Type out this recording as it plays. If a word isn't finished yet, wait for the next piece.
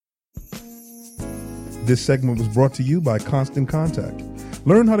This segment was brought to you by Constant Contact.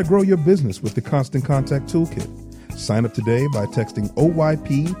 Learn how to grow your business with the Constant Contact Toolkit. Sign up today by texting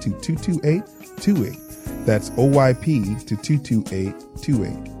OYP to 22828. That's OYP to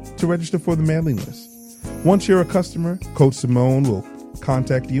 22828 to register for the mailing list. Once you're a customer, Coach Simone will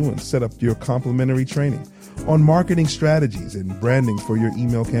contact you and set up your complimentary training on marketing strategies and branding for your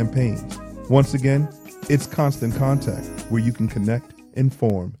email campaigns. Once again, it's Constant Contact, where you can connect,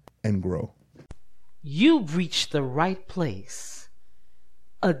 inform, and grow. You've reached the right place.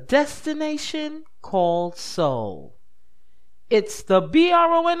 A destination called Soul. It's the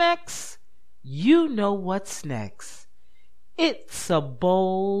BRONX. You know what's next. It's a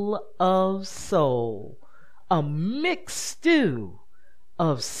bowl of soul. A mixed stew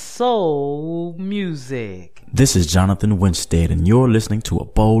of soul music. This is Jonathan Winstead, and you're listening to A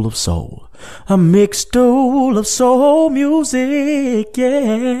Bowl of Soul. A mixed stew of soul music,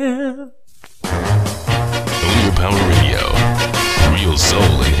 yeah. Total Power Radio. Real soul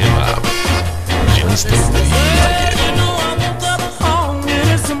and hip-hop. Just the way you like it. You know I woke up home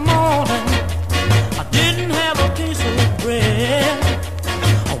this morning. I didn't have a piece of bread.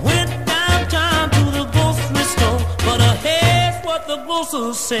 I went downtown to the grocery store, but here's what the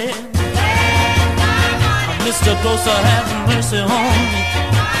grocer said. Mr. Grocer, have mercy on me.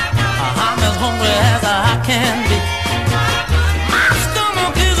 I'm as hungry as I can be. My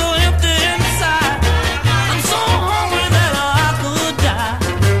stomach is empty inside. I'm so hungry that I could die.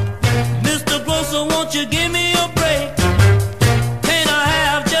 Mr. Grocer, won't you give me a break? Can't I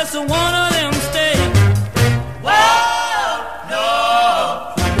have just one of them steaks? Whoa, no.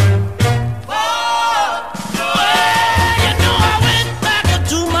 Whoa, no. Well, you know I went back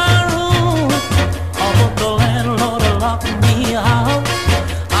to my room, but the landlord locked me out.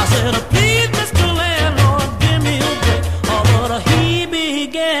 I said, please, Mr. Landlord, give me a break. But he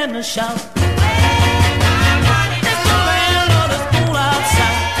began to shout. Mr. Landlord, it's cold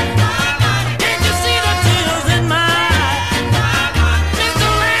outside. Can't you see the tears in my eyes? Mr.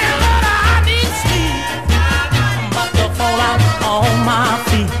 Landlord, I need sleep. I'm about to fall out on my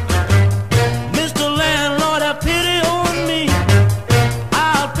feet. Mr. Landlord, have pity on me.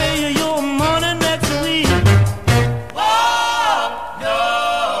 I'll pay you your money next week. Whoa, no.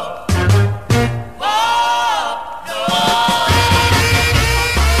 Whoa, no.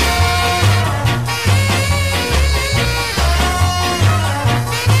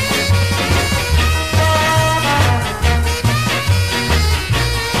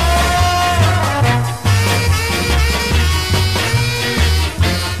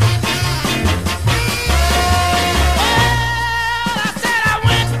 I said I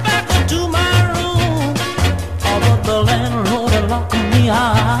went back to my room, but the landlord locked me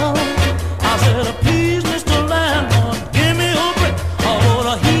out. I said, please, Mr. Landlord, give me a break.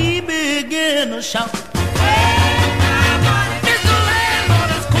 But he began to shout. Mr. Landlord,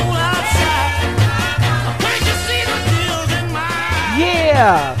 it's cold outside. Can't you see the tears in my eyes?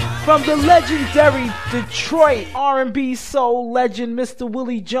 Yeah, from the legendary Detroit R&B soul legend Mr.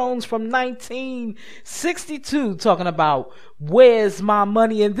 Willie Jones from 1962, talking about Where's My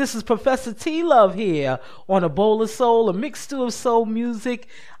Money? And this is Professor T Love here on A Bowl of Soul, a mixed stew of soul music.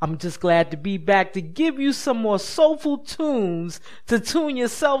 I'm just glad to be back to give you some more soulful tunes to tune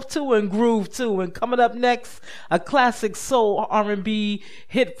yourself to and groove to. And coming up next, a classic soul R&B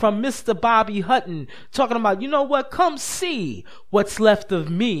hit from Mr. Bobby Hutton, talking about, you know what, come see what's left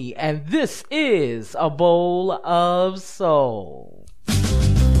of me. And this is A Bowl of Soul.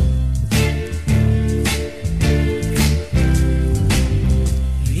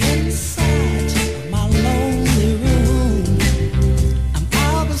 Inside my lonely room, I'm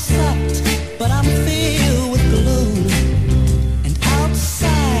out of sight, but I'm filled with gloom. And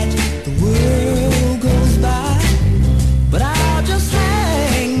outside, the world goes by, but I'll just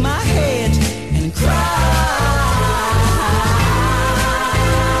hang my head and cry.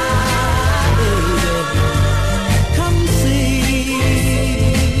 Come see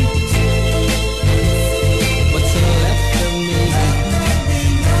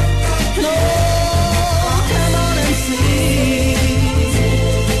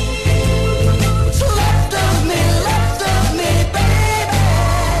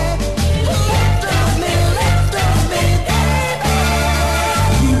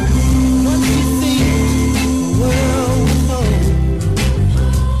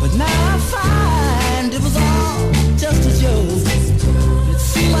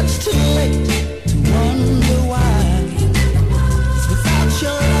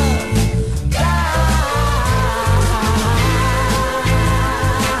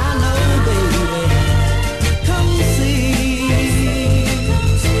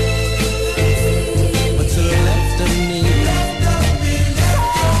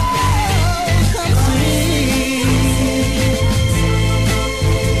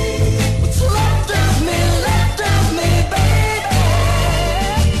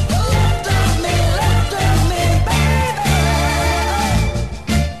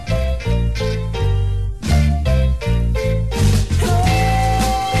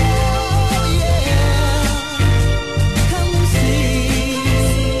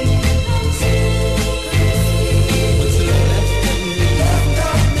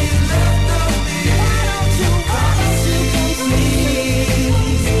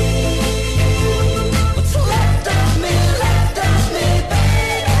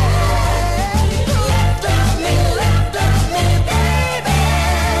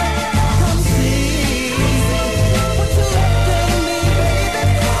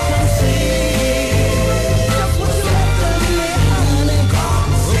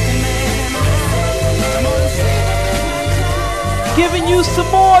Giving you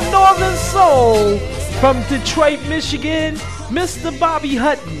some more Northern Soul from Detroit, Michigan, Mr. Bobby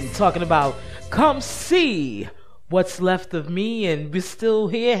Hutton talking about Come See What's Left of Me. And we're still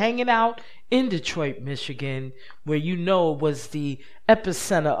here hanging out in Detroit, Michigan, where you know was the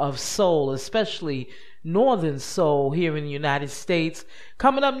epicenter of soul, especially Northern Soul here in the United States.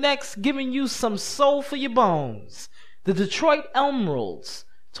 Coming up next, giving you some soul for your bones, the Detroit Emeralds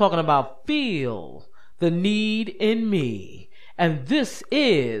talking about Feel the Need in Me. And this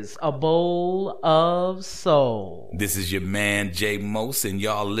is A Bowl of Soul. This is your man Jay Mose, and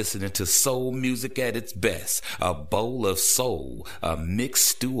y'all listening to soul music at its best. A bowl of soul, a mixed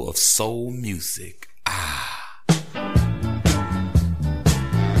stew of soul music.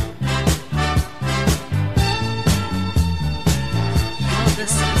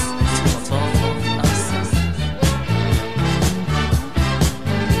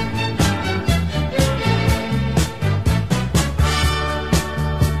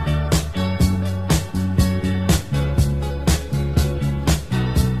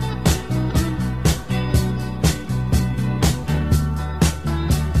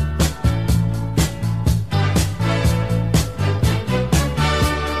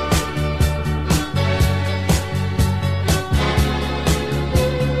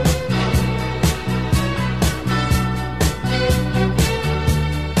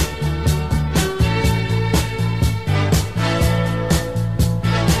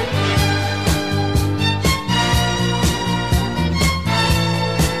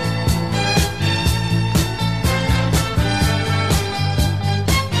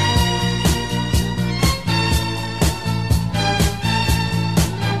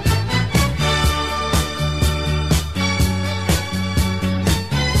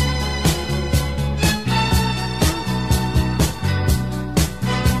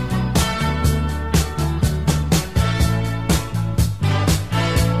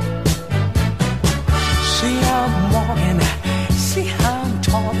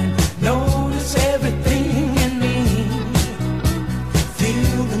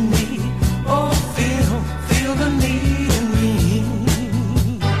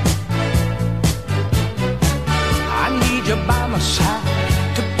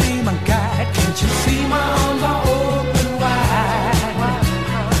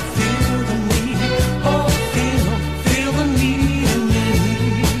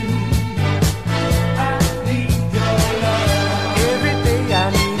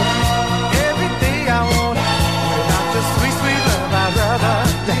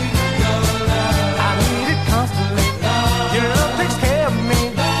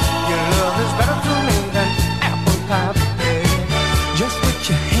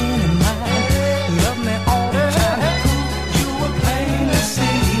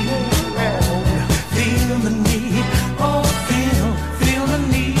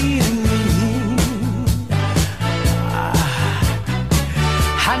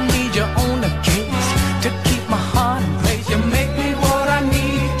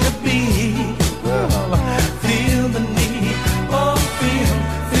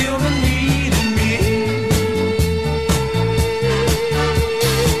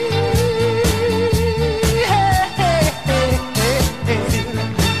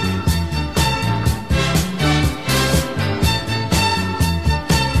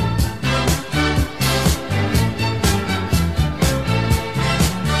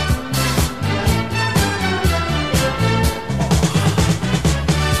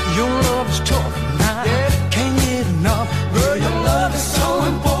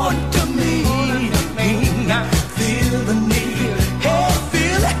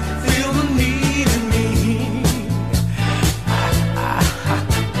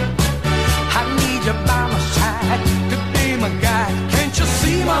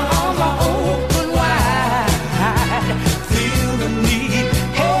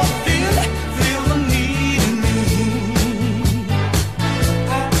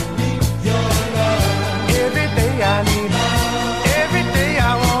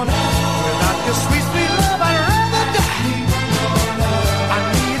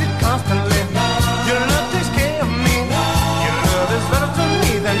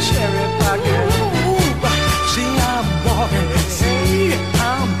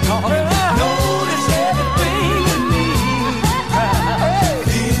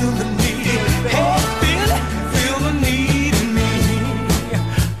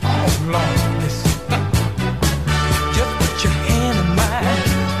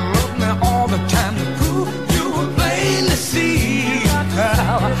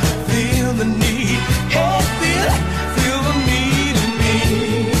 Feel the need, feel the need in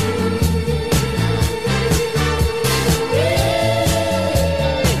me.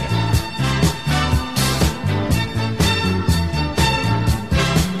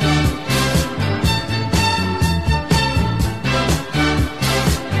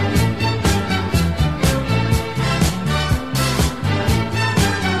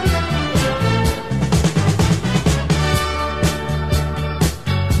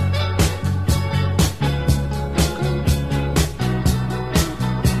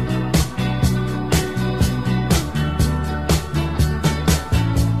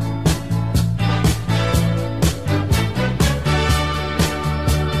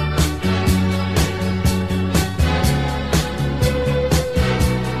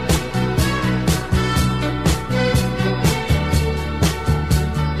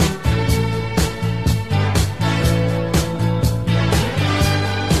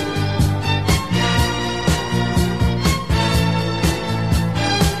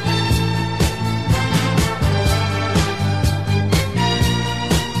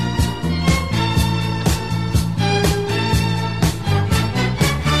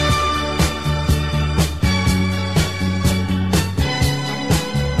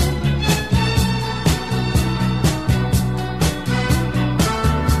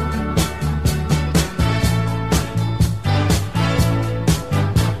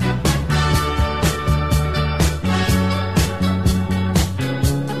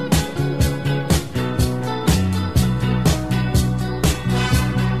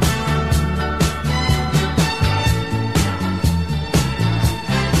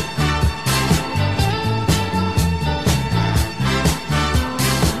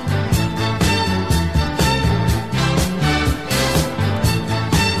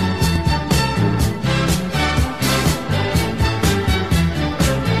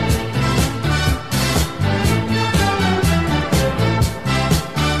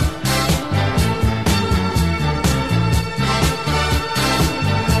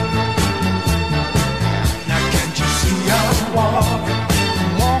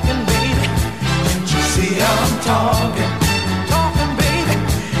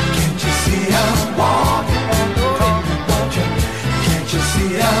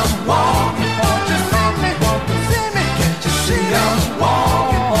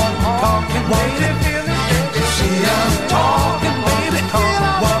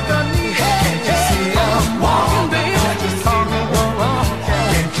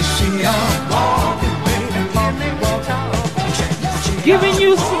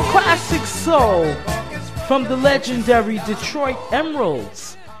 Soul from the legendary Detroit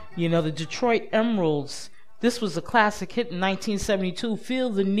Emeralds. You know, the Detroit Emeralds, this was a classic hit in 1972, Feel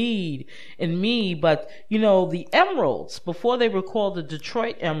the Need in Me. But, you know, the Emeralds, before they were called the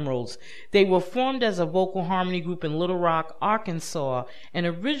Detroit Emeralds, they were formed as a vocal harmony group in Little Rock, Arkansas, and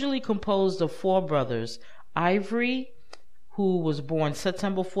originally composed of four brothers. Ivory, who was born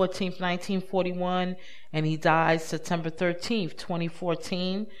September 14th, 1941, and he died September 13th,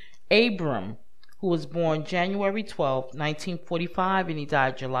 2014. Abram, who was born January 12th, 1945, and he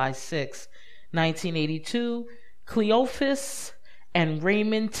died July 6th, 1982. Cleophas and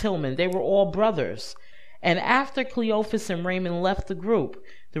Raymond Tillman, they were all brothers. And after Cleophas and Raymond left the group,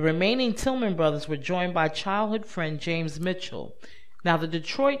 the remaining Tillman brothers were joined by childhood friend James Mitchell. Now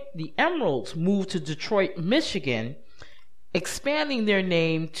the Emeralds moved to Detroit, Michigan, expanding their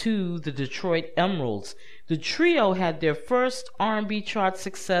name to the Detroit Emeralds. The trio had their first R&B chart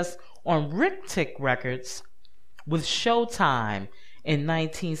success on Rick-Tick Records with Showtime in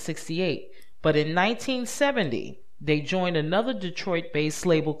 1968. But in 1970, they joined another Detroit-based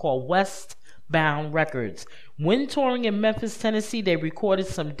label called Westbound Records. When touring in Memphis, Tennessee, they recorded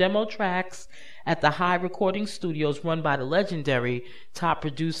some demo tracks at the High Recording Studios run by the legendary top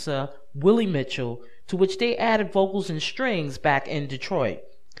producer Willie Mitchell, to which they added vocals and strings back in Detroit.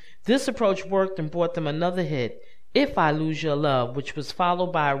 This approach worked and brought them another hit, If I Lose Your Love, which was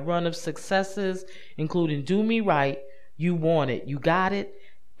followed by a run of successes including Do Me Right, You Want It, You Got It,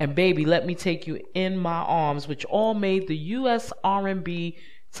 and Baby Let Me Take You in My Arms, which all made the U.S. R&B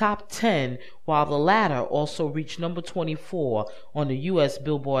top 10, while the latter also reached number 24 on the U.S.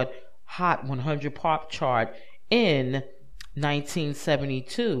 Billboard Hot 100 Pop chart in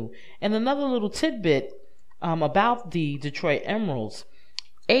 1972. And another little tidbit about the Detroit Emeralds,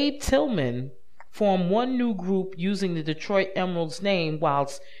 Abe Tillman formed one new group using the Detroit Emeralds name,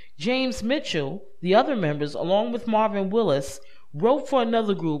 whilst James Mitchell, the other members, along with Marvin Willis, wrote for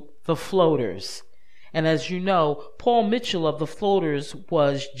another group, the Floaters. And as you know, Paul Mitchell of the Floaters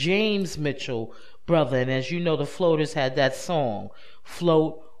was James Mitchell's brother. And as you know, the Floaters had that song,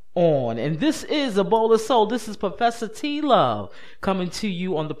 Float On. And this is A Bowl of Soul. This is Professor T. Love coming to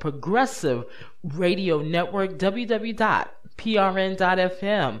you on the Progressive Radio Network, www.prn.fm.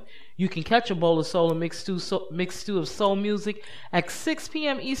 You can catch A Bowl of Soul, a mixed stew of soul music, at 6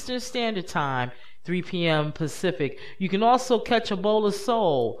 p.m. Eastern Standard Time, 3 p.m. Pacific. You can also catch A Bowl of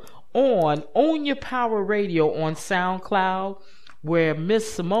Soul on Own Your Power Radio on SoundCloud, where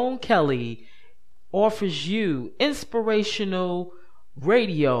Miss Simone Kelly offers you inspirational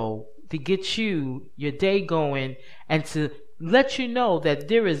radio to get you your day going and to let you know that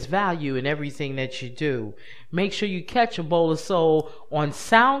there is value in everything that you do. Make sure you catch A Bowl of Soul on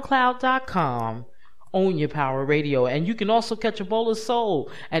SoundCloud.com, Own Your Power Radio. And you can also catch A Bowl of Soul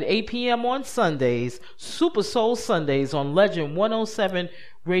at 8 p.m. on Sundays, Super Soul Sundays, on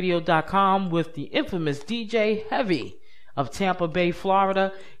Legend107Radio.com, with the infamous DJ Heavy of Tampa Bay,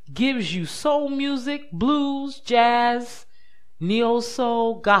 Florida. Gives you soul music, blues, jazz,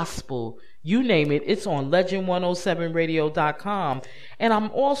 neo-soul, gospel, you name it. It's on Legend107Radio.com. And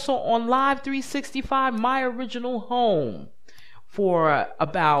I'm also on Live 365, my original home, for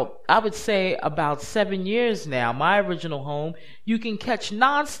about 7 years now. My original home. You can catch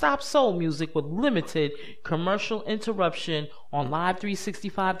non-stop soul music with limited commercial interruption on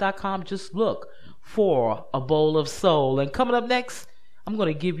Live365.com. Just look for A Bowl of Soul. And coming up next, I'm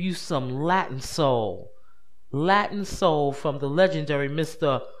going to give you some Latin soul. Latin soul from the legendary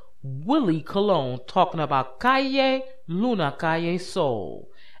Mr. Willie Colon, talking about Calle Luna, Calle Soul.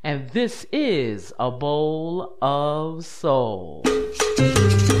 And this is A Bowl of Soul.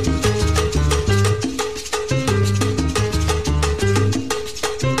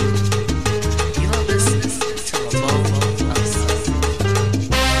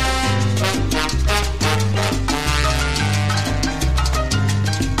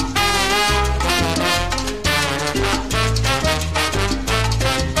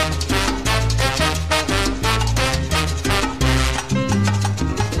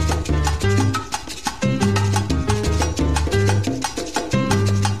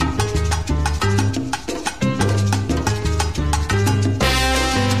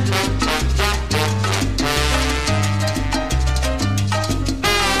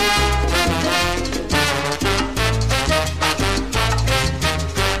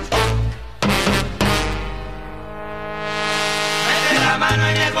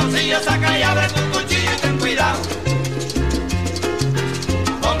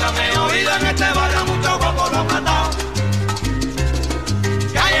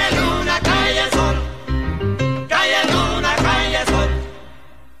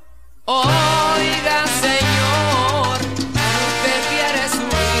 Oh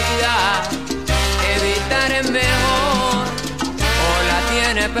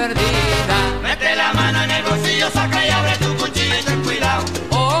perdida. Mete la mano en el bolsillo, saca y abre tu cuchillo y ten cuidado.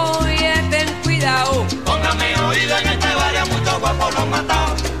 Oye, ten cuidado. Póngame oído, en este barrio muchos guapos los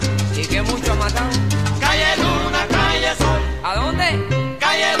matado. ¿Y que mucho matado? Calle Luna, calle Sol. ¿A dónde?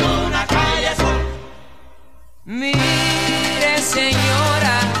 Calle Luna, calle Sol. Mire,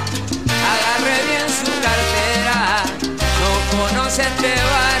 señora, agarre bien su cartera. No conoce este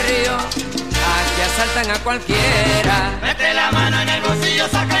barrio, aquí asaltan a cualquiera. Mete la mano en el bolsillo,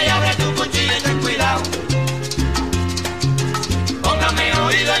 saca y abre tu cuchillo y ten cuidado. Póngame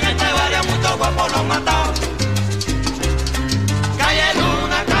oído, en este barrio muchos guapos los matado. Calle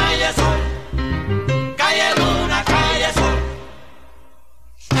Luna, calle Sol. Calle Luna, calle Sol.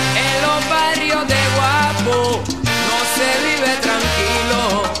 En los barrios de Guapo no se vive tranquilo.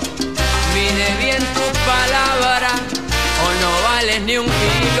 Mide bien tus palabras o no vales ni un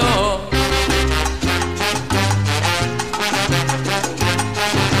kilo.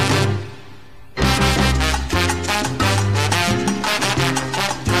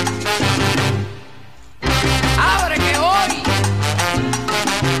 Abre que hoy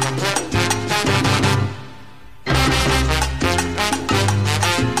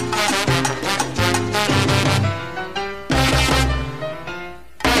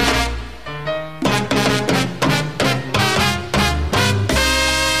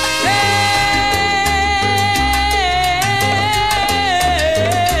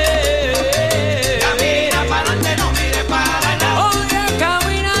Camina para adelante, no mire para el lado. oye,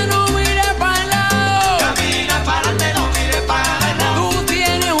 camina, no mire para el lado. Camina para adelante, no mire para el lado. Tú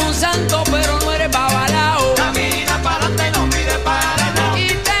tienes un santo, pero no eres babalao. Camina para adelante, no mire para el lado. Y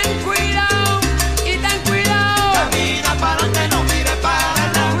ten cuidado, y ten cuidado. Camina para adelante, no mire para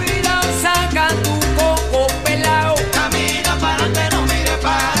el lado. Cuidado, saca tu coco pelao. Camina para adelante, no mire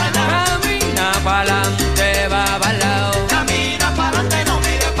para el lado. Camina pa'lante, babalao. Camina para adelante, no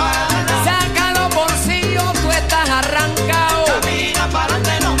mire para el lado. Saca los bolsillos, tú estás arrancado. Camina para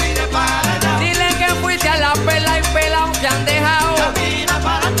adelante, no mire para el lado. Dile que fuiste a la pela y pelao te han dejado. Camina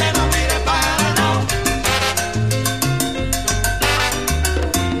para adelante, no mire para el lado.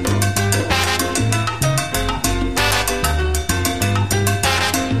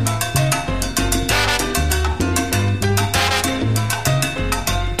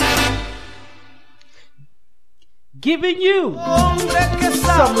 Giving you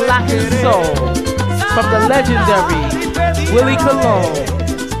some Latin soul from the legendary Willie Colon.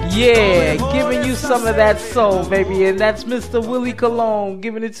 Yeah, giving you some of that soul, baby. And that's Mr. Willie Colon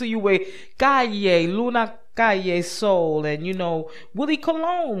giving it to you with Calle, Luna Calle Soul. And you know, Willie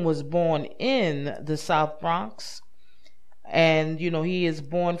Colon was born in the South Bronx. And you know, he is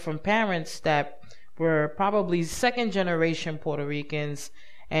born from parents that were probably second generation Puerto Ricans.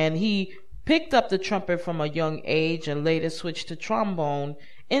 And he picked up the trumpet from a young age and later switched to trombone,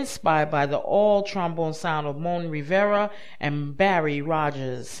 inspired by the all-trombone sound of Mon Rivera and Barry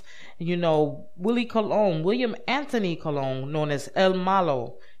Rogers. You know, Willie Colon, William Anthony Colon, known as El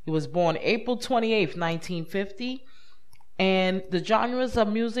Malo, he was born April 28th, 1950. And the genres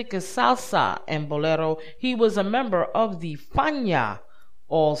of music is salsa and bolero. He was a member of the Fania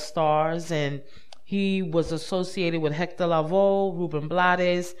All-Stars, and he was associated with Hector Lavoe, Ruben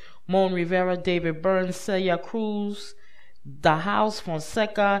Blades, Mon Rivera, David Byrne, Celia Cruz, The House,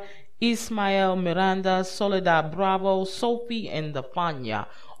 Fonseca, Ismael Miranda, Soledad Bravo, Sophie, and the Fania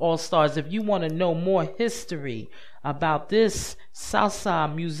All-Stars. If you want to know more history about this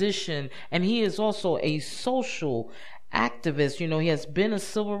salsa musician, and he is also a social activist. You know, he has been a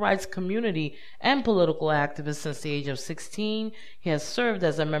civil rights community and political activist since the age of 16. He has served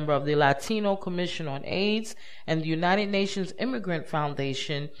as a member of the Latino Commission on AIDS and the United Nations Immigrant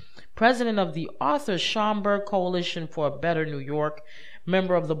Foundation, president of the Arthur Schomburg Coalition for a Better New York,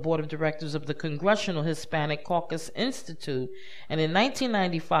 member of the board of directors of the Congressional Hispanic Caucus Institute. And in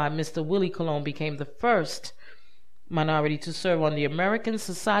 1995, Mr. Willie Colon became the first minority to serve on the American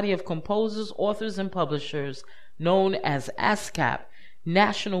Society of Composers, Authors, and Publishers, known as ASCAP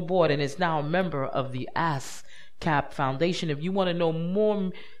National Board, and is now a member of the ASCAP Foundation. If you want to know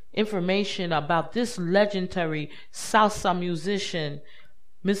more information about this legendary salsa musician,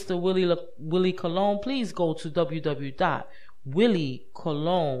 Mr. Willie Colon, please go to www.williecolon, WILLIE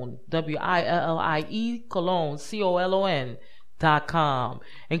Colon, COLON.com.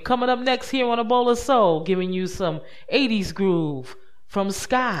 And coming up next here on A Bowl of Soul, giving you some 80s groove from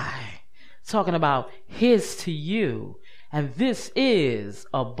Sky, talking about Here's to You. And this is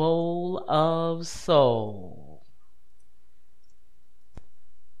A Bowl of Soul.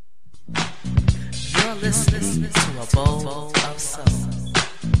 You're listening to A Bowl of Soul.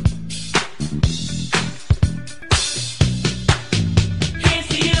 Here's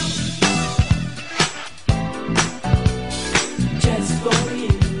to you.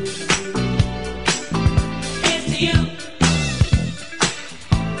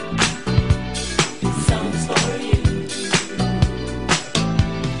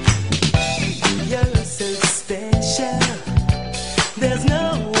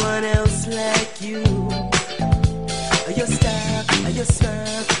 your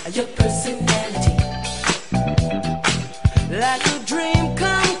smile and your personality. Like a dream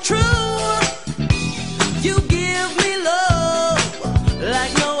come true. You give me love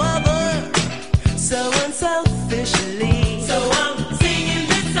like no other, so unselfishly. So I'm singing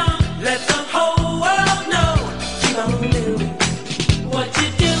this song, let the whole world know. Keep on doing what you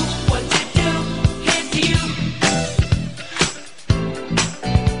do, here's to you.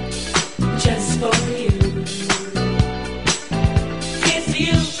 Just for you. Here's to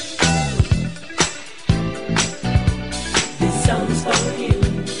you. This song's for you.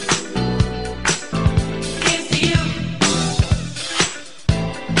 Here's to you.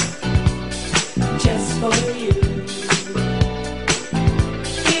 Just for you.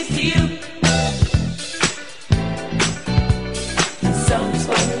 Here's to you. This song's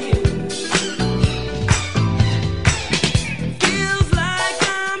for you. Feels like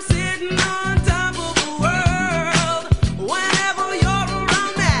I'm sitting on top of the world whenever you're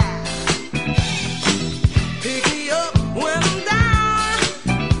around now. Pick me up when I'm down.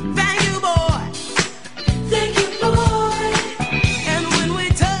 Thank you, boy. Thank you, boy. And when we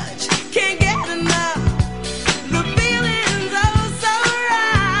touch, can't get enough. The feeling's oh so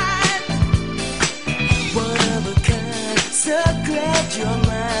right. One of a kind, so glad you're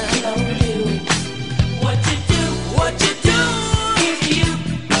mine. Oh, you. What you do, here's to you.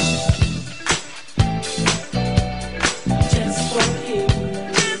 Just for you.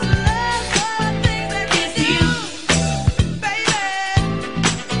 Just love the things that here's to you, baby.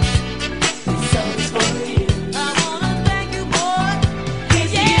 This song's for you. I wanna thank you, boy.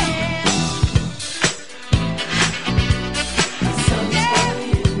 Here's to you. This song's for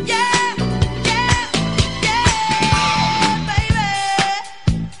you. Yeah, baby.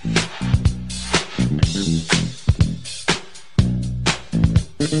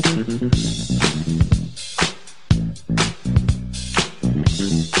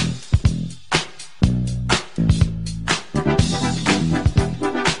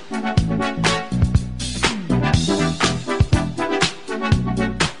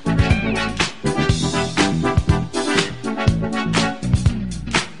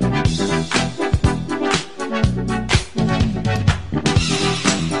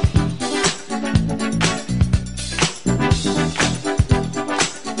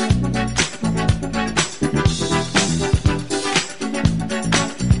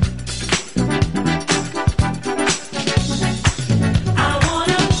 I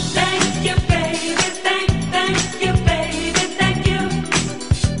wanna thank you, baby. Thank you, baby. Thank you.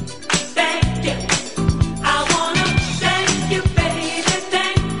 Thank you. I wanna thank you, baby.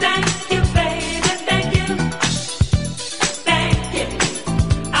 Thank you, baby. Thank you. Thank you.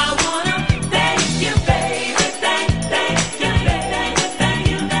 I wanna thank you, baby. Thank you, baby. Thank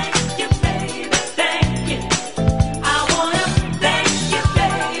you, baby. Thank you. I wanna thank you,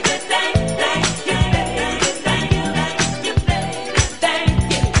 baby. Thank you, baby. Thank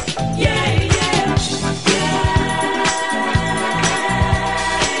you, yeah, yeah,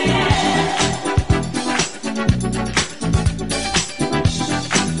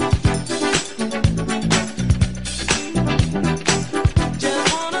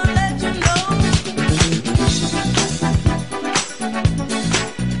 just wanna let you know.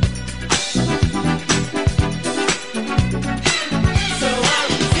 So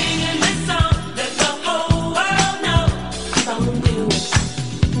I'm singing this song, let the whole world know. Keep on doing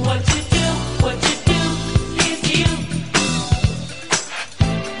what you do, here's to you.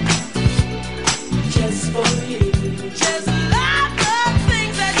 Just for you. Just love the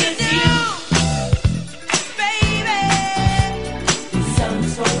things that you do, baby. This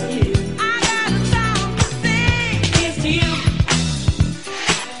song's for you. I got a song to sing. Here's to you.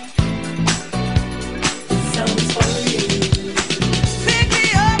 This song's for you. Pick me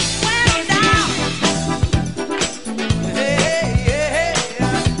up when I'm down. Hey, yeah, hey,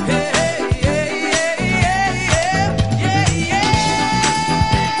 yeah.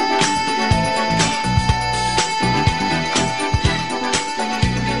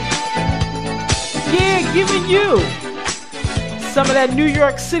 Yeah, giving you some of that New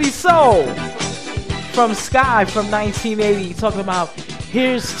York City soul from Sky from 1980, talking about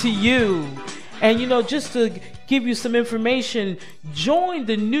Here's to You. And you know, just to give you some information, join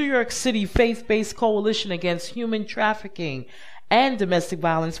the New York City Faith-Based Coalition Against Human Trafficking and Domestic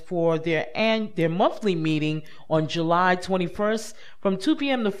Violence for their monthly meeting on July 21st from 2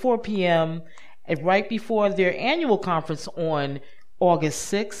 p.m. to 4 p.m. and right before their annual conference on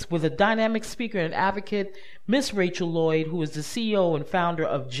August 6th with a dynamic speaker and advocate, Miss Rachel Lloyd, who is the CEO and founder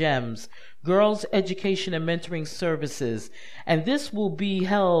of GEMS, Girls Education and Mentoring Services. And this will be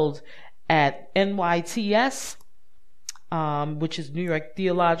held at NYTS which is New York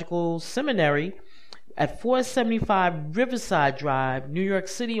Theological Seminary, at 475 Riverside Drive, New York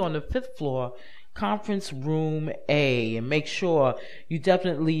City, on the 5th floor, Conference Room A. And make sure you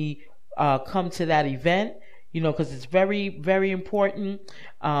definitely come to that event, because it's very, very important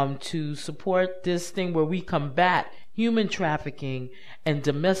to support this thing where we combat human trafficking and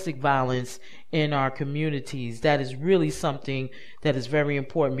domestic violence in our communities. That is really something that is very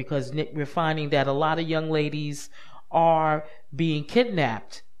important, because we're finding that a lot of young ladies are being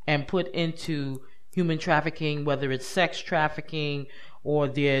kidnapped and put into human trafficking, whether it's sex trafficking or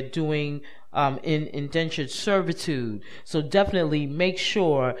they're doing in indentured servitude. So definitely make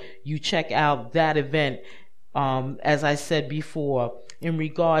sure you check out that event. As I said before, in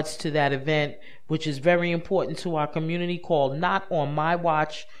regards to that event, which is very important to our community, called Not on My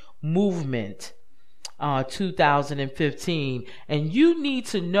Watch Movement 2015. And you need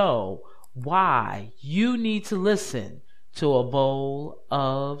to know why you need to listen to A Bowl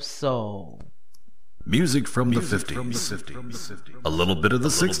of Soul. Music from the 50s, a little bit of the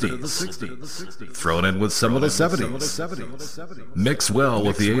 60s, thrown in with some of the 70s, mix well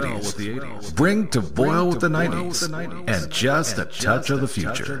with the 80s, bring to boil with the 90s, and just a touch of the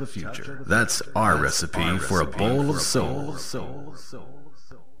future. That's our recipe for a bowl of soul.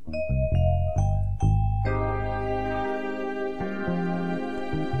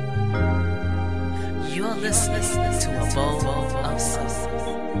 You're listening to A Bowl of Soul.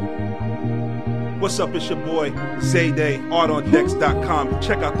 What's up, it's your boy, Zayday, artondex.com.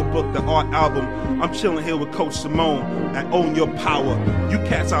 Check out the book, The Art Album. I'm chilling here with Coach Simone at Own Your Power. You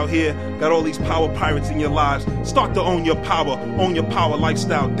cats out here got all these power pirates in your lives. Start to own your power.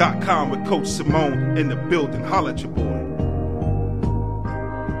 OwnYourPowerLifestyle.com with Coach Simone in the building. Holla at your boy.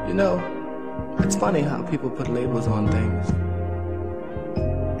 It's funny how people put labels on things.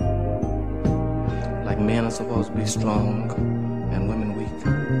 Like men are supposed to be strong and women weak.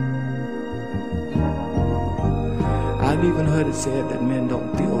 I've even heard it said that men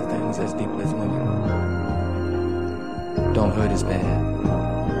don't feel things as deeply as women. Don't hurt as bad.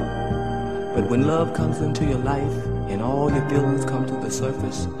 But when love comes into your life and all your feelings come to the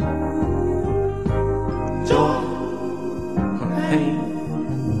surface, joy, pain,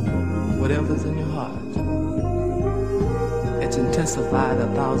 whatever's in your heart, it's intensified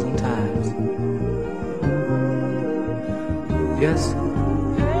 1,000 times. Yes,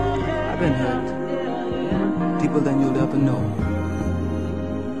 I've been hurt. Deeper than you'll ever know.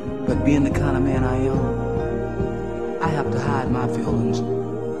 But being the kind of man I am, I have to hide my feelings.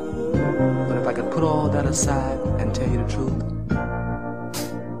 But if I could put all that aside and tell you the truth,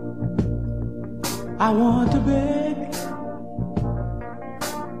 I want to beg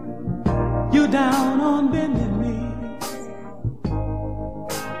you down on bended knees.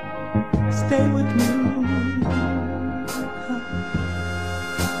 Stay with me.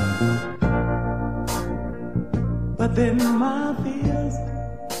 But then my fears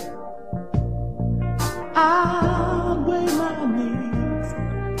outweigh my needs,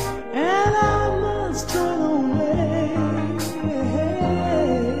 and I must turn away.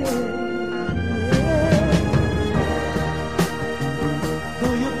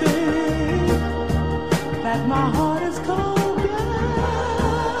 Though you think that my heart is cold,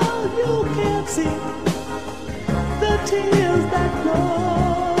 girl, you can't see the tears that flow.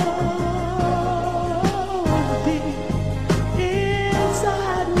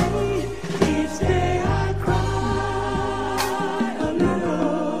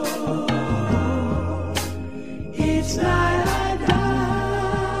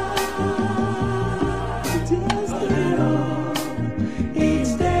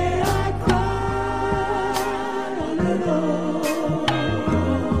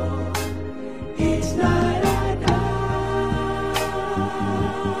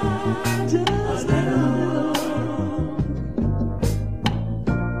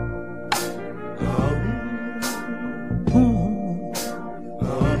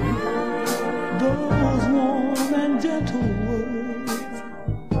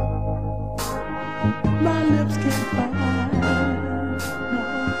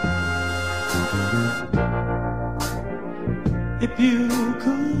 If you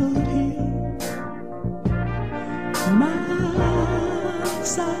could hear my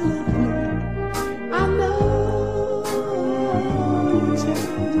silent plea, I know you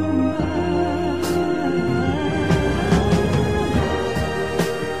change your mind.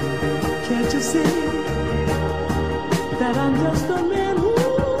 Can't you see that I'm just a man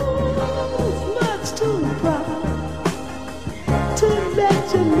who's much too proud to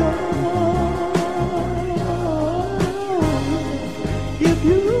let you know? If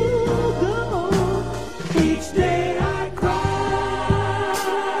you go, each day I cry.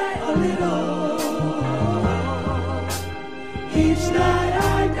 little. Each night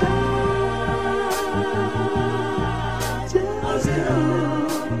I die just a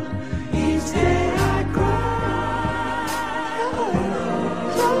little. Each day I cry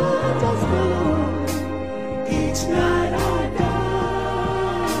just a little. Each night I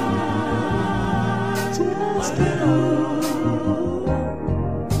die just a little.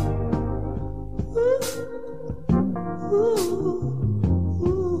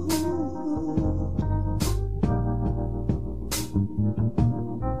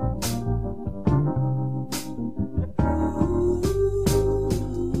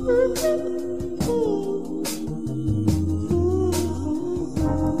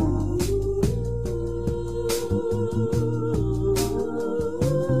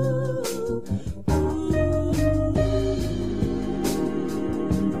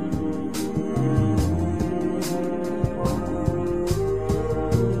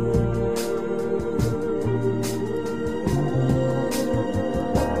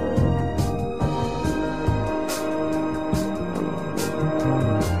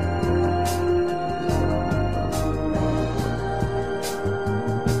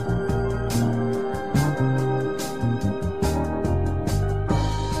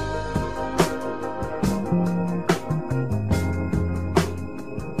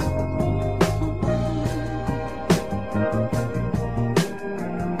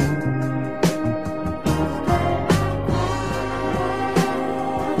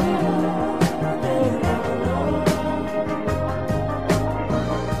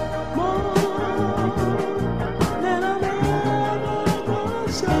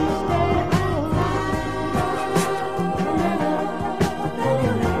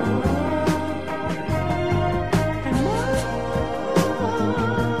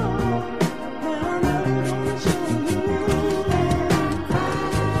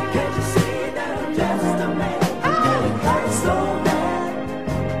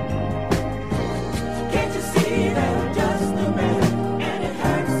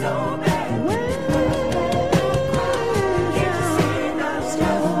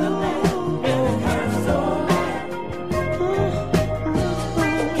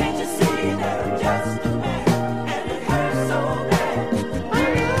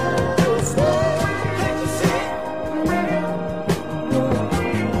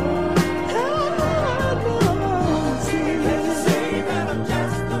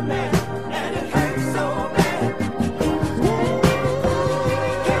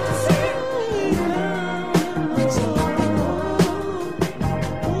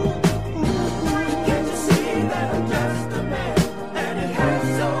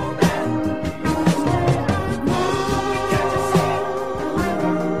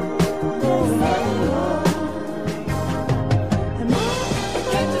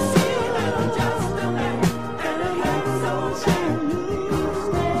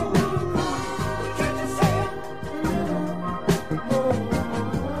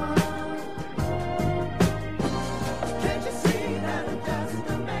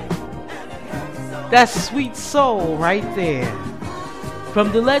 That's Sweet Soul right there.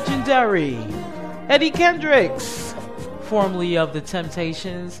 From the legendary Eddie Kendricks, formerly of The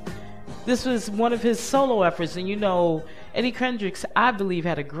Temptations. This was one of his solo efforts, and you know, Eddie Kendricks, I believe,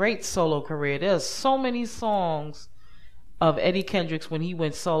 had a great solo career. There's so many songs of Eddie Kendricks when he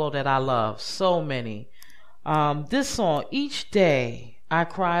went solo that I love. So many. This song, Each Day I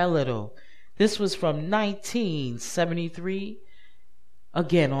Cry a Little. This was from 1973.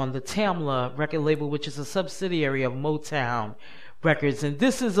 Again, on the Tamla record label, which is a subsidiary of Motown Records. And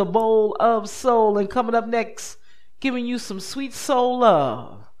this is A Bowl of Soul. And coming up next, giving you some sweet soul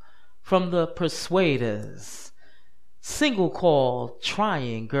love from the Persuaders. Single called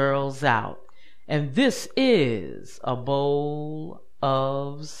Trying Girls Out. And this is A Bowl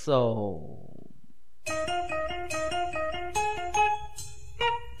of Soul.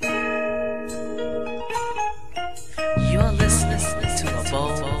 You're listening to A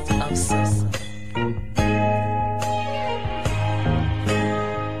Bowl of Soul.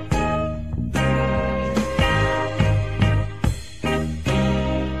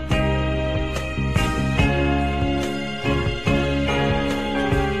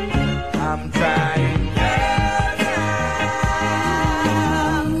 I'm trying girls out,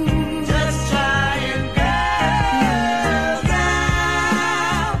 just trying girls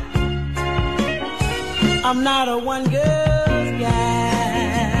out. I'm not a one girl guy,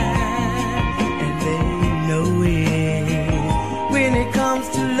 and they know it. When it comes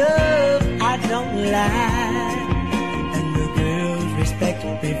to love, I don't lie, and the girls respect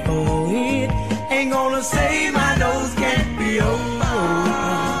me for it. Ain't gonna say my nose can't be open.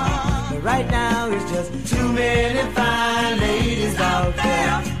 Right now it's just too many fine ladies out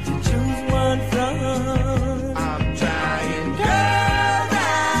there to choose one from. I'm trying, girl,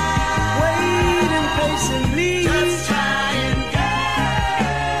 waiting patiently. Just trying,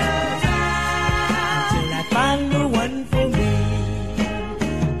 girl, until I find the one for me.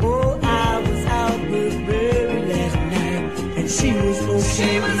 Oh, I was out with Mary last night, and she was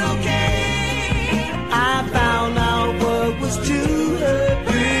okay. I found out what was to her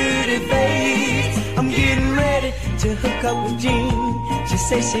pretty face. I'm getting ready to hook up with Jean. She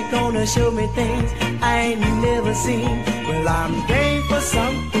says she gonna show me things I ain't never seen. Well, I'm game for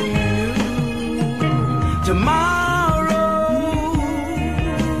something new. Tomorrow,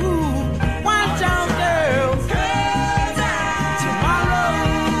 watch out, girls. Tomorrow,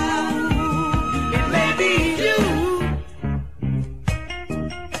 it may be you.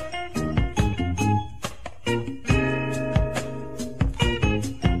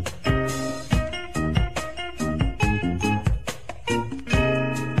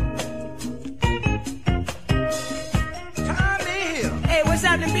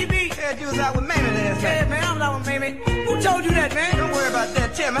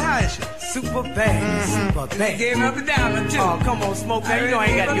 Super bad, super bad. He gave me up the diamond too. Oh, come on, Smoke, man. You know I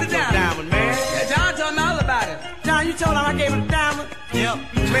ain't got to give you a diamond, man. Yeah, John told me all about it. John, you told him I gave him a diamond? Yep.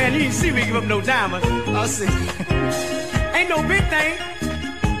 Man, you didn't see me give up no diamond. I'll see. Ain't no big thing.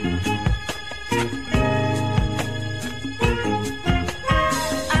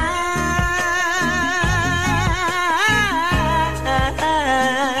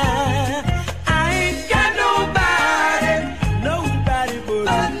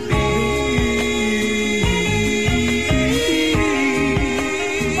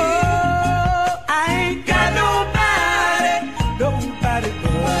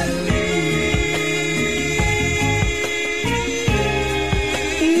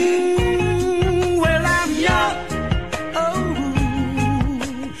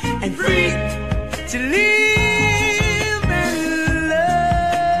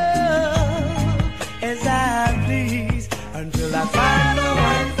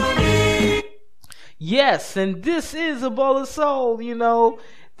 Yes, and this is A Bowl of Soul, you know.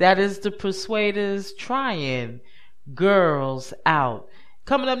 That is the Persuaders trying Girls Out.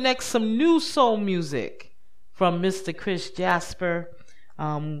 Coming up next, some new soul music from Mr. Chris Jasper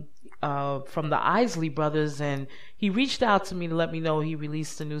from the Isley Brothers, and he reached out to me to let me know he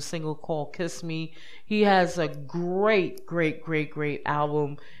released a new single called Kiss Me. He has a great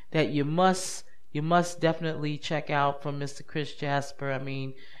album that you must definitely check out from Mr. Chris Jasper.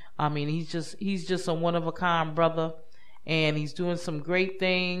 I mean, he's just a one-of-a-kind brother, and he's doing some great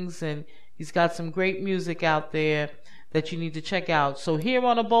things, and he's got some great music out there that you need to check out. So here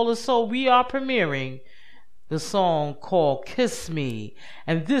on A Bowl of Soul, we are premiering the song called Kiss Me,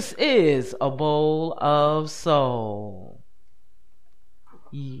 and this is A Bowl of Soul.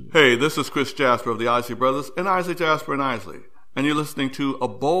 Yeah. Hey, this is Chris Jasper of the Isley Brothers and Isley Jasper and Isley, and you're listening to A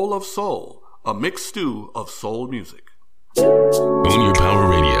Bowl of Soul, a mixed stew of soul music. On your power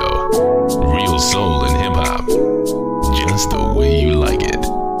radio, real soul and hip hop, just the way you like it.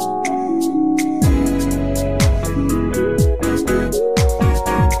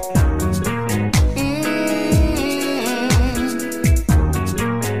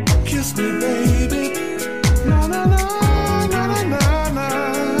 Kiss me, baby. Na na na na na na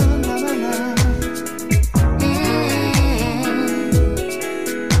na na na.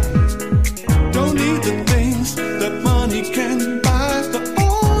 Don't need the things that money can buy. The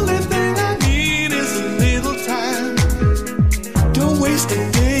only thing I need is a little time. Don't waste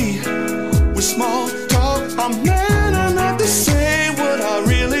a day with small talk. I'm man enough to say what I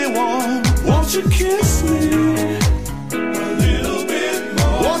really want. Won't you kiss me a little bit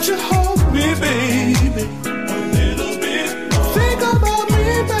more? Won't you hold me, baby, a little bit more? Think about me,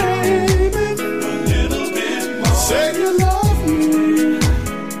 baby, a little bit more. Say you love me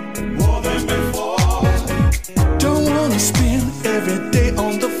more than before. Don't wanna spend every day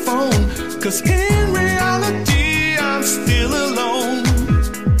on the phone, 'cause in reality I'm still alone.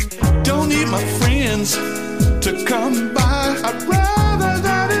 Don't need my friends to come by. I'd rather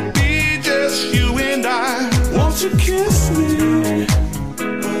that it be just you and I. Won't you kiss me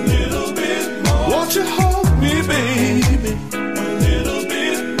a little bit more? Won't you hold me, baby, a little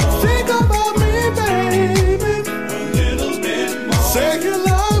bit more? Think about me, baby, a little bit more. Say you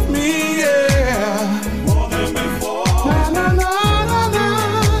love me, yeah, more than before. Na na na na na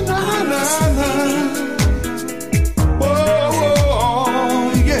na na na. Whoa,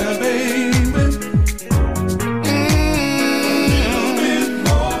 whoa, yeah, baby. A little bit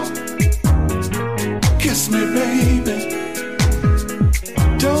more. Kiss me, baby.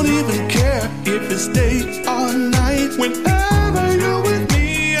 Don't even care if it's day or night. Whenever you're with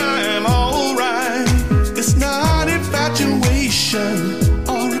me, I am alright. It's not infatuation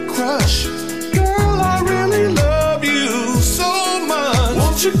or a crush. Girl, I really love you so much.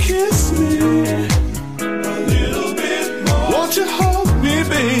 Won't you kiss me a little bit more? Won't you hold me,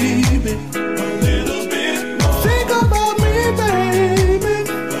 baby, a little bit more? Think about me,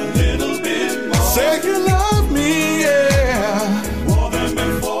 baby, a little bit more. Say you love me, yeah, more than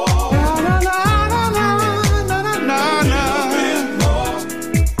before. Na na na na na na na na.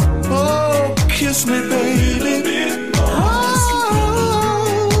 Oh, kiss me, baby.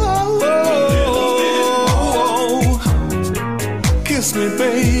 Kiss me,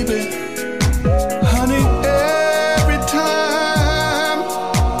 baby, honey, every time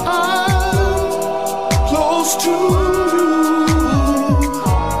I'm close to you.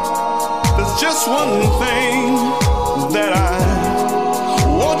 There's just one thing that I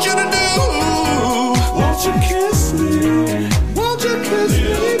want you to do. Won't you kiss me? Won't you kiss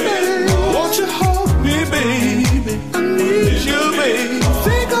me, baby? Won't you hold me, baby? I need you, baby.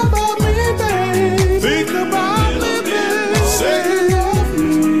 Think about me, baby. Think about me, baby. Say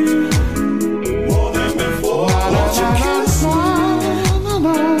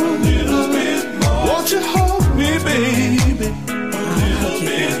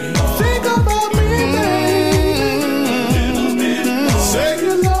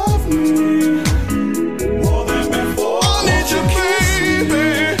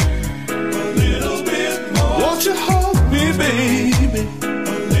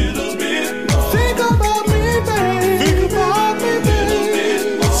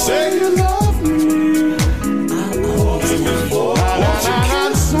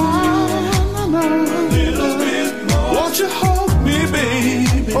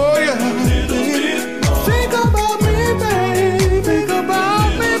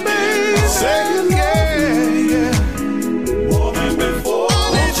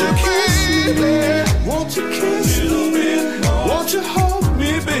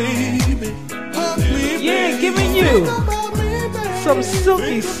some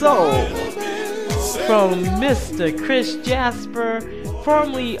silky soul from Mr. Chris Jasper,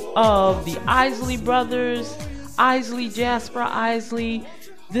 formerly of the Isley Brothers, Isley Jasper Isley.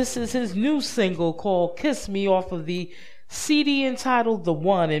 This is his new single called Kiss Me off of the CD entitled The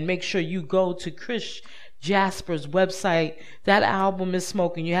One, and make sure you go to Chris Jasper's website. That album is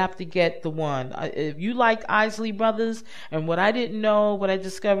smoking. You have to get The One. If you like Isley Brothers, and what I didn't know, what I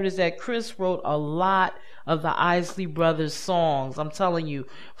discovered is that Chris wrote a lot of the Isley Brothers songs. I'm telling you,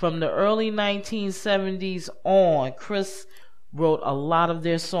 from the early 1970s on, Chris wrote a lot of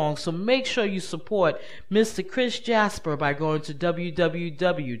their songs. So make sure you support Mr. Chris Jasper by going to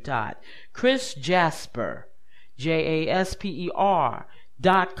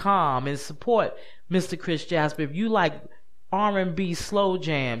www.chrisjasper.com and support Mr. Chris Jasper. If you like R&B slow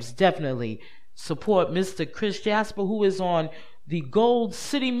jams, definitely support Mr. Chris Jasper, who is on the Gold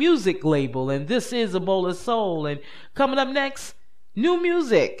City Music label, and this is A Bowl of Soul. And coming up next, new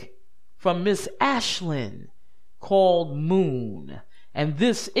music from Miss Ashlyn called Moon, and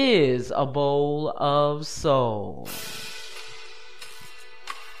this is A Bowl of Soul.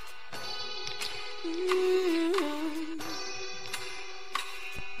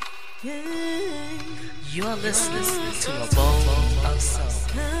 You're listening to A Bowl of Soul.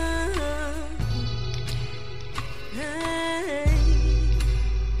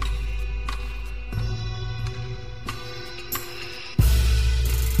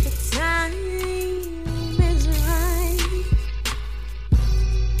 The time is right,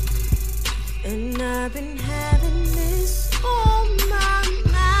 and I've been having this on my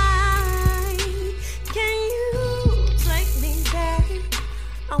mind. Can you take me back?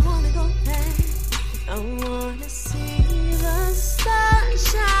 I wanna go back. I wanna see the sun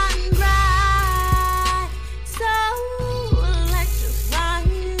shine bright, so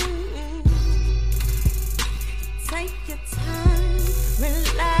electrifying. Take your time,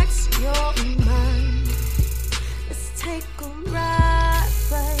 relax your mind. Let's take a ride,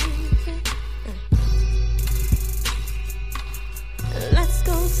 baby. Let's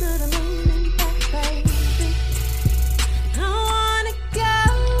go to the moon and back, baby. I wanna go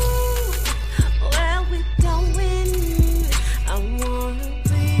where we're going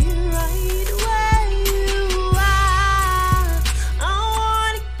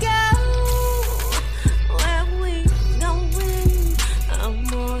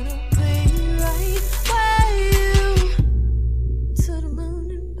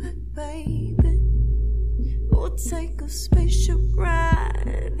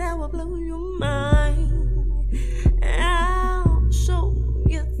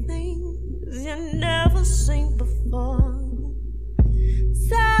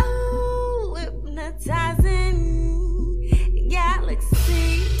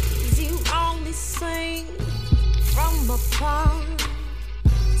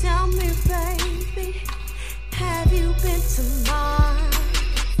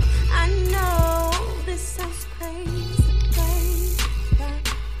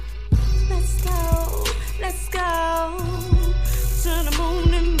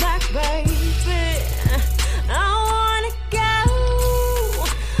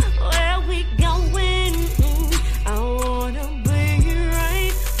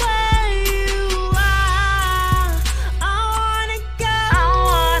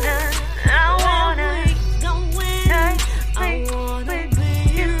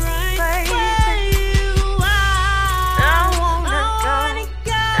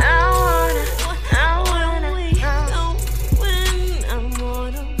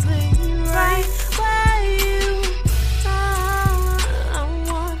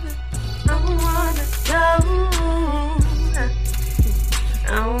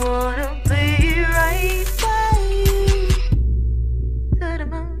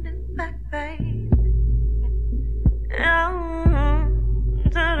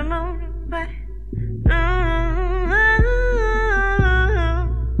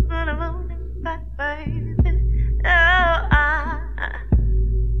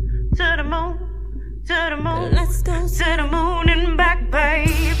to the moon. Let's go to the moon and back,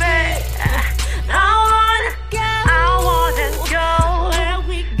 baby. I wanna go. Where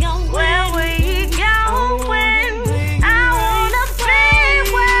we going? Where we going? I wanna be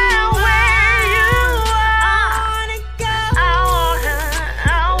where you are. I wanna go. I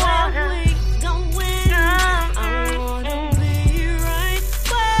wanna be right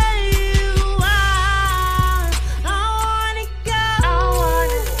where you are. I wanna go.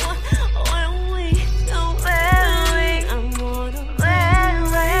 Where we going? I wanna where you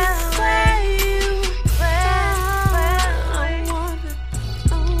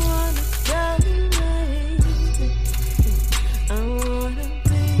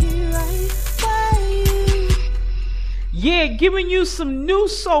Yeah, giving you some new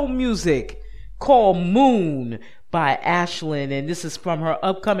soul music called Moon by Ashlyn, and this is from her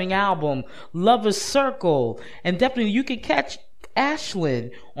upcoming album Lover's Circle. And definitely you can catch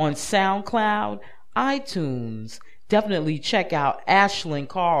Ashlyn on SoundCloud, iTunes. Definitely check out Ashlyn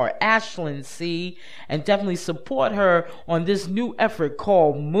Carr or Ashlyn C, and definitely support her on this new effort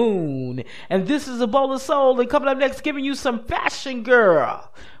called Moon. And this is A Bowl of Soul, and coming up next, giving you some Fashion Girl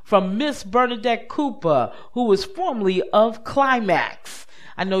from Miss Bernadette Cooper, who was formerly of Climax.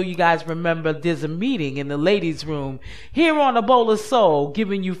 I know you guys remember there's a meeting in the ladies' room here on A Bowl of Soul,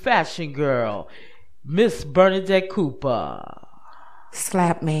 giving you Fashion Girl, Miss Bernadette Cooper.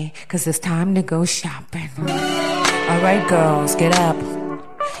 Slap me, 'cause it's time to go shopping. All right, girls, get up.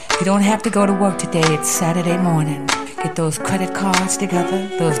 You don't have to go to work today. It's Saturday morning. Get those credit cards together,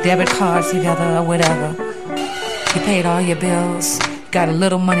 those debit cards together, or whatever. You paid all your bills, got a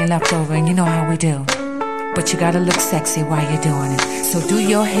little money left over, and you know how we do. But you gotta look sexy while you're doing it. So do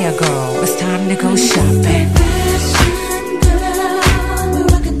your hair, girl. It's time to go shopping.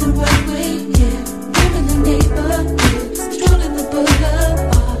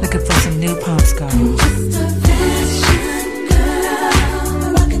 Looking for some new pumps, girl.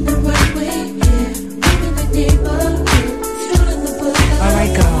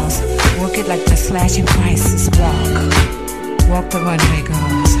 Alright, girls, work it like the slashing prices. Walk the runway,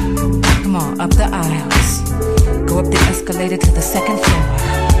 girls. Come on, up the aisles. Go up the escalator to the second floor.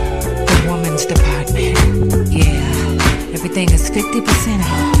 The woman's department. Yeah, everything is 50%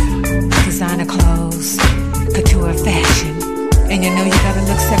 off. Designer clothes, couture fashion. And you know you gotta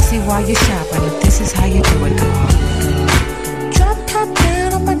look sexy while you're shopping. If this is how you do it, girl. Drop top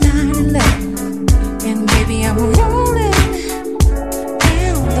down on my 911. And baby, I'm rolling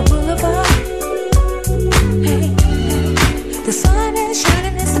down the boulevard. Hey, the sun is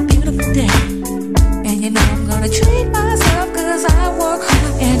shining, it's a beautiful day. And you know I'm gonna treat myself, 'cause I work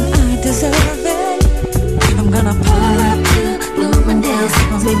hard and I deserve it. I'm gonna pull up to Bloomingdale's,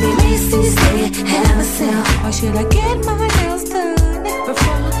 maybe Macy's, say have a sale. Or should I get my nails done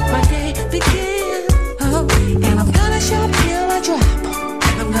before my day begins? Oh, and I'm gonna shop till I drop.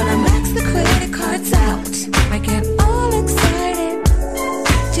 I'm gonna max the credit cards out. I get all excited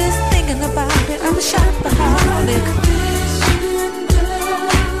just thinking about it. I'm a shopaholic.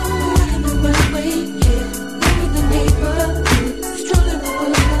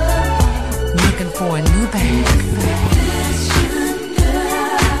 Looking for a new bag.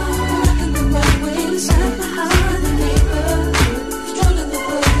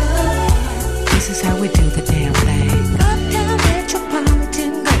 This is how we do the damn thing. Uptown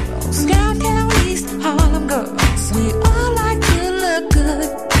metropolitan girls, downtown East Harlem girls. We all like to look good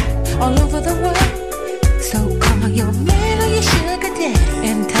all over the world. So call your man or your sugar daddy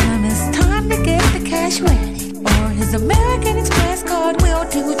and tell him it's time to get the cash ready. Or his American Express card will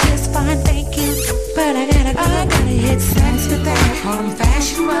do just fine, thank you. But I gotta hit Saks Fifth Ave, Harlem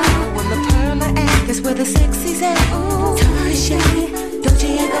Fashion World, with La Perla at, that's where the sexy's at. Ooh, Target, Dolce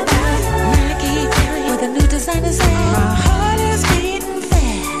 & Gabbana, Nike, where the new designers at. My heart is beating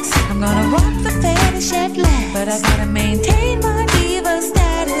fast. I'm gonna rock the fetish at last, but I gotta maintain my diva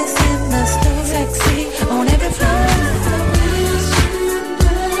status in the store. Sexy on every floor.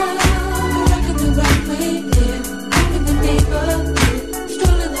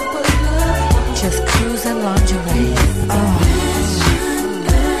 Just cruising lingerie. Oh.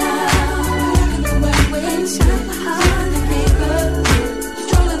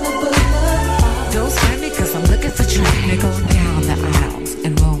 Don't spend me, 'cause I'm looking for track. Go down the aisles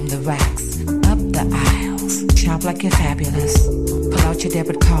and roam the racks. Up the aisles, shop like you're fat.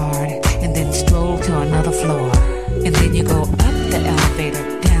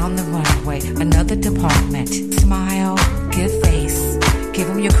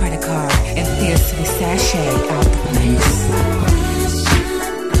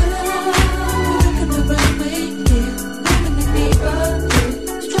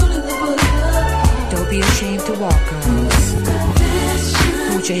 to walk, girls.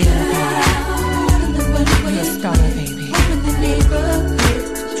 Put your head up high. You're a star, baby.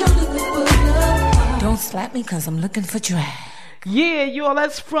 Don't slap me, cause I'm looking for drag. Yeah, y'all,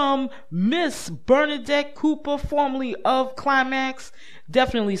 that's from Miss Bernadette Cooper, formerly of Climax.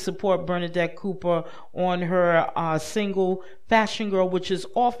 Definitely support Bernadette Cooper on her single Fashion Girl, which is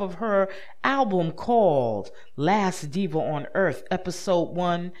off of her album called Last Diva on Earth, Episode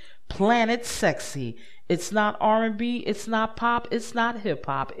 1, Planet Sexy. It's not R&B, it's not pop, it's not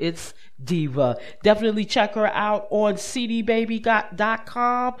hip-hop, it's diva. Definitely check her out on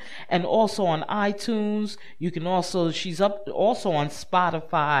cdbaby.com and also on iTunes. You can also, she's up also on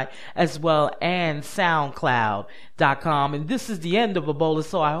Spotify as well and SoundCloud.com. And this is the end of A Bowl of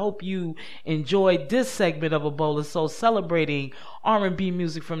Soul. I hope you enjoyed this segment of A Bowl of Soul celebrating R&B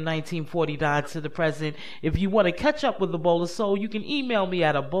music from 1949 to the present. If you want to catch up with A Bowl of Soul, you can email me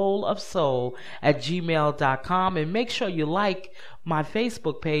at abowlofsoul@gmail.com, and make sure you like my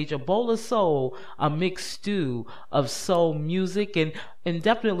Facebook page, A Bowl of Soul, a mixed stew of soul music, and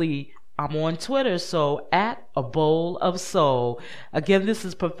definitely I'm on Twitter, so at A Bowl of Soul. Again, this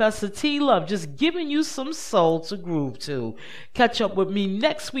is Professor T Love, just giving you some soul to groove to. Catch up with me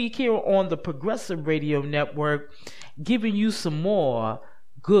next week here on the Progressive Radio Network, giving you some more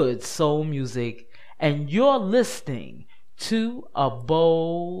good soul music. And you're listening to A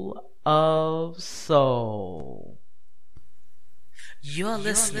Bowl of Soul. You're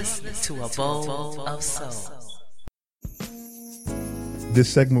listening to A Bowl of Soul. This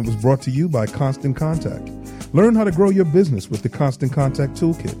segment was brought to you by Constant Contact. Learn how to grow your business with the Constant Contact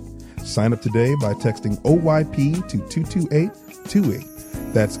Toolkit. Sign up today by texting OYP to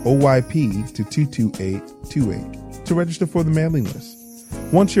 22828. That's OYP to 22828 to register for the mailing list.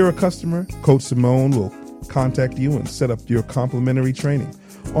 Once you're a customer, Coach Simone will contact you and set up your complimentary training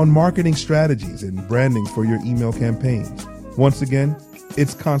on marketing strategies and branding for your email campaigns. Once again,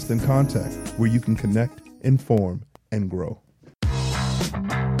 it's Constant Contact, where you can connect, inform, and grow.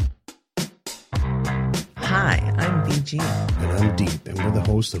 Hi, I'm BG. And I'm Deep, and we're the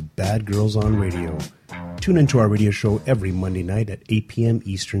hosts of Bad Girls on Radio. Tune into our radio show every Monday night at 8 p.m.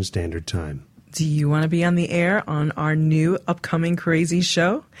 Eastern Standard Time. Do you want to be on the air on our new upcoming crazy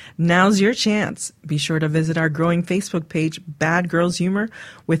show? Now's your chance. Be sure to visit our growing Facebook page, Bad Girls Humor,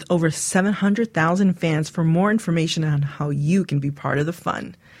 with over 700,000 fans for more information on how you can be part of the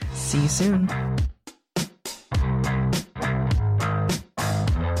fun. See you soon.